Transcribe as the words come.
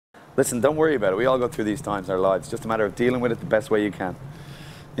Listen, don't worry about it. We all go through these times in our lives. It's just a matter of dealing with it the best way you can.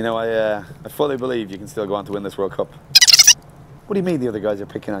 You know, I fully believe you can still go on to win this World Cup. What do you mean the other guys are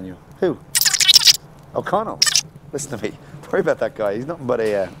picking on you? Who? O'Connell. Listen to me. Don't worry about that guy. He's nothing but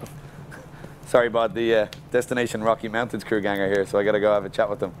a... Sorry, Bod, the Destination Rocky Mountains crew gang are here, so I got to go have a chat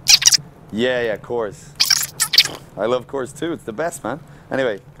with them. Yeah, Coors. I love Coors too. It's the best, man.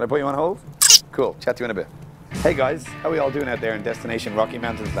 Anyway, can I put you on hold? Cool. Chat to you in a bit. Hey guys, how are we all doing out there in Destination Rocky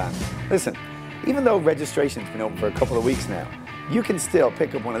Mountains land? Listen, even though registration's been open for a couple of weeks now, you can still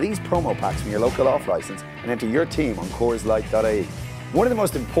pick up one of these promo packs from your local off license and enter your team on coorslight.ie. One of the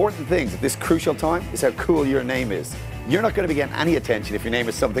most important things at this crucial time is how cool your name is. You're not going to be getting any attention if your name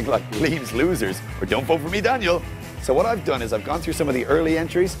is something like Leaves Losers or Don't Vote For Me Daniel. So what I've done is I've gone through some of the early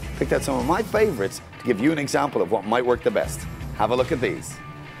entries, picked out some of my favorites to give you an example of what might work the best. Have a look at these.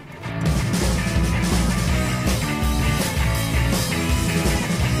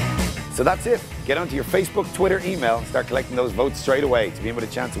 So that's it. Get onto your Facebook, Twitter, email, and start collecting those votes straight away to be in with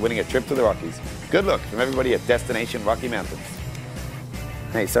a chance of winning a trip to the Rockies. Good luck from everybody at Destination Rocky Mountains.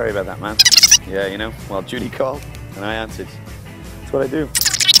 Hey, sorry about that, man. Yeah, you know, well, Judy called and I answered. That's what I do.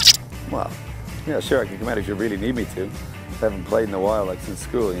 Well, yeah, sure, I can come out if you really need me to. I haven't played in a while, like since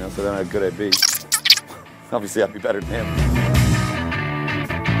school, you know, so I don't know how good I'd be. Obviously, I'd be better than him.